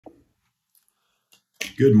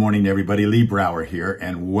Good morning, everybody. Lee Brower here,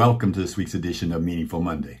 and welcome to this week's edition of Meaningful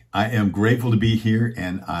Monday. I am grateful to be here,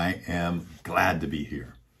 and I am glad to be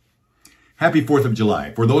here. Happy 4th of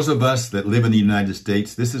July. For those of us that live in the United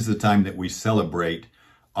States, this is the time that we celebrate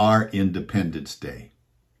our Independence Day.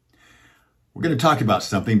 We're going to talk about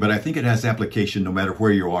something, but I think it has application no matter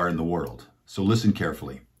where you are in the world. So listen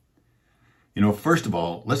carefully. First of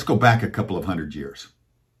all, let's go back a couple of hundred years.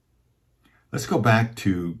 Let's go back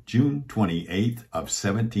to June 28th of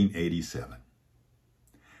 1787.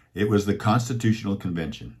 It was the Constitutional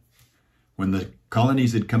Convention, when the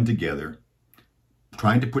colonies had come together,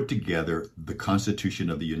 trying to put together the Constitution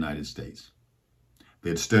of the United States. They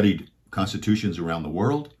had studied constitutions around the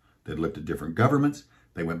world. They'd looked at different governments.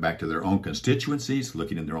 They went back to their own constituencies,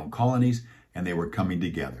 looking in their own colonies, and they were coming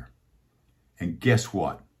together. And guess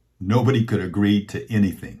what? Nobody could agree to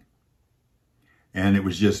anything. And it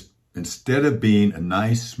was just, instead of being a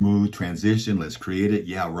nice, smooth transition, let's create it,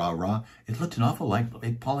 yeah, rah, rah, it looked an awful lot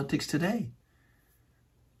like politics today.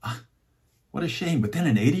 What a shame. But then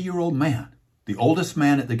an 80-year-old man, the oldest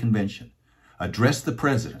man at the convention, addressed the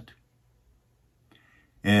president.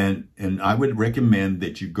 And I would recommend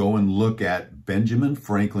that you go and look at Benjamin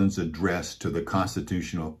Franklin's address to the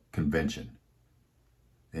Constitutional Convention.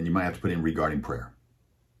 And you might have to put in regarding prayer.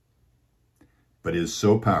 But it is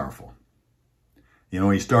so powerful.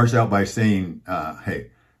 He starts out by saying,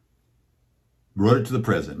 hey, wrote it to the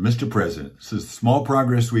president, Mr. President, this is small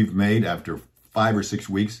progress we've made after 5 or 6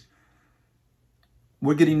 weeks.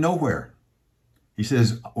 We're getting nowhere. He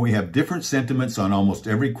says, we have different sentiments on almost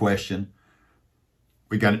every question.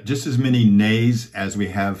 We got just as many nays as we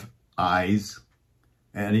have ayes.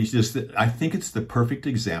 And I think it's the perfect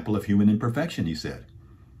example of human imperfection, he said.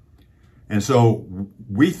 And so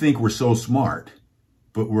we think we're so smart,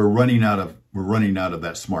 but we're running out of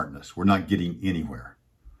that smartness. We're not getting anywhere.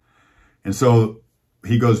 And so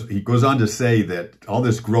he goes on to say that all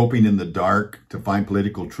this groping in the dark to find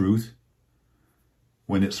political truth,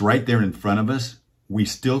 when it's right there in front of us, we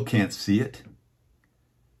still can't see it.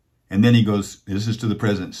 And then he goes, this is to the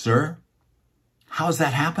president, sir, how has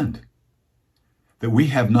that happened? That we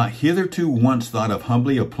have not hitherto once thought of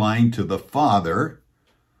humbly applying to the Father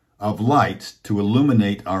of lights to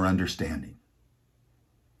illuminate our understanding.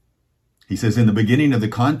 He says, in the beginning of the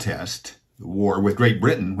contest, the war with Great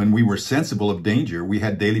Britain, when we were sensible of danger, we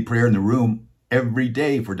had daily prayer in the room every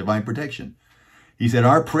day for divine protection. He said,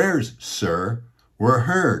 our prayers, sir, were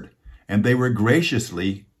heard, and they were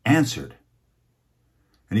graciously answered.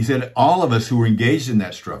 And he said, all of us who were engaged in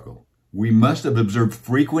that struggle, we must have observed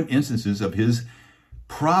frequent instances of his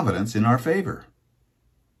providence in our favor.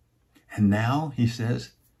 And now, he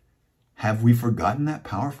says, have we forgotten that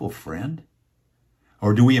powerful friend?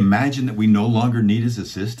 Or do we imagine that we no longer need his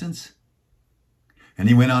assistance? And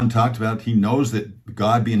he went on and talked about he knows that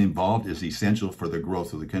God being involved is essential for the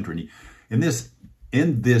growth of the country. And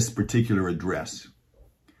in this particular address,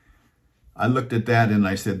 I looked at that and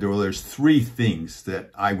I said, well, there's 3 things that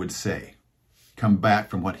I would say come back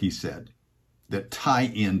from what he said that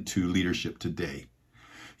tie into leadership today.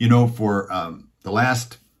 For the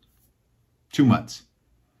last 2 months,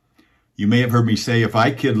 you may have heard me say, if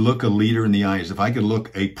I could look a leader in the eyes, if I could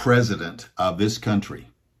look a president of this country,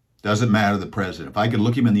 doesn't matter the president, if I could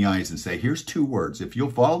look him in the eyes and say, here's 2 words. If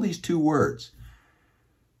you'll follow these 2 words,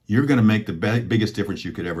 you're going to make the biggest difference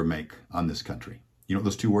you could ever make on this country. You know what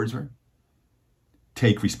those 2 words are?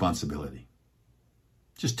 Take responsibility.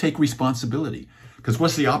 Just take responsibility. Because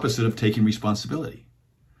what's the opposite of taking responsibility?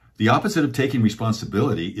 The opposite of taking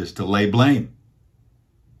responsibility is to lay blame,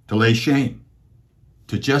 to lay shame,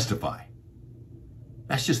 to justify.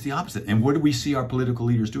 That's just the opposite. And what do we see our political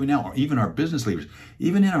leaders doing now, or even our business leaders,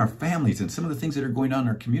 even in our families and some of the things that are going on in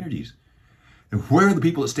our communities? And where are the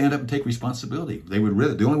people that stand up and take responsibility?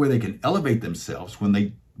 The only way they can elevate themselves when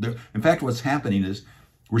in fact, what's happening is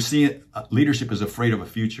we're seeing leadership is afraid of a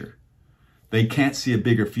future. They can't see a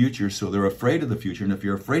bigger future, so they're afraid of the future. And if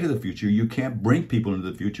you're afraid of the future, you can't bring people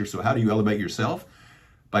into the future. So how do you elevate yourself?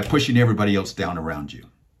 By pushing everybody else down around you.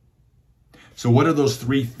 So what are those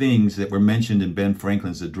 3 things that were mentioned in Ben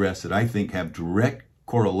Franklin's address that I think have direct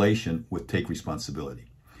correlation with take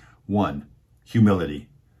responsibility? 1, humility.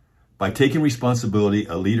 By taking responsibility,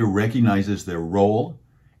 a leader recognizes their role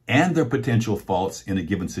and their potential faults in a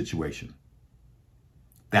given situation.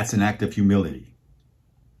 That's an act of humility.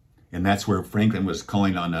 And that's where Franklin was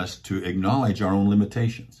calling on us to acknowledge our own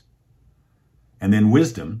limitations. And then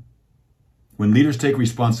wisdom. When leaders take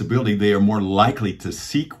responsibility, they are more likely to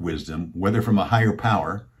seek wisdom, whether from a higher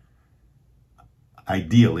power,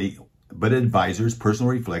 ideally, but advisors,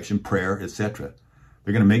 personal reflection, prayer, etc.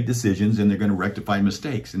 They're going to make decisions and they're going to rectify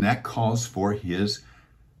mistakes. And that calls for his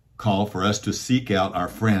call for us to seek out our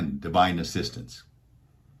friend, divine assistance.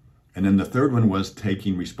 And then the third one was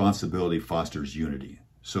taking responsibility fosters unity.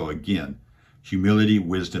 So again, humility,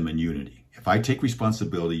 wisdom, and unity. If I take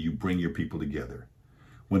responsibility, you bring your people together.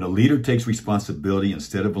 When a leader takes responsibility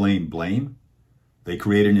instead of laying blame, they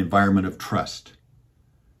create an environment of trust,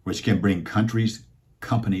 which can bring countries,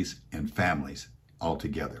 companies, and families all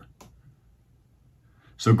together.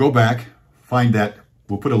 So go back, find that.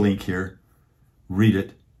 We'll put a link here. Read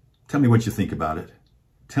it. Tell me what you think about it.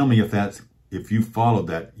 Tell me if you followed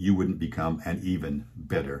that, you wouldn't become an even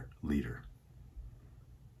better leader.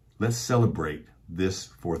 Let's celebrate this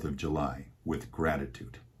 4th of July with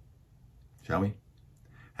gratitude. Shall we?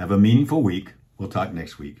 Have a meaningful week. We'll talk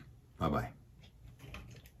next week. Bye-bye.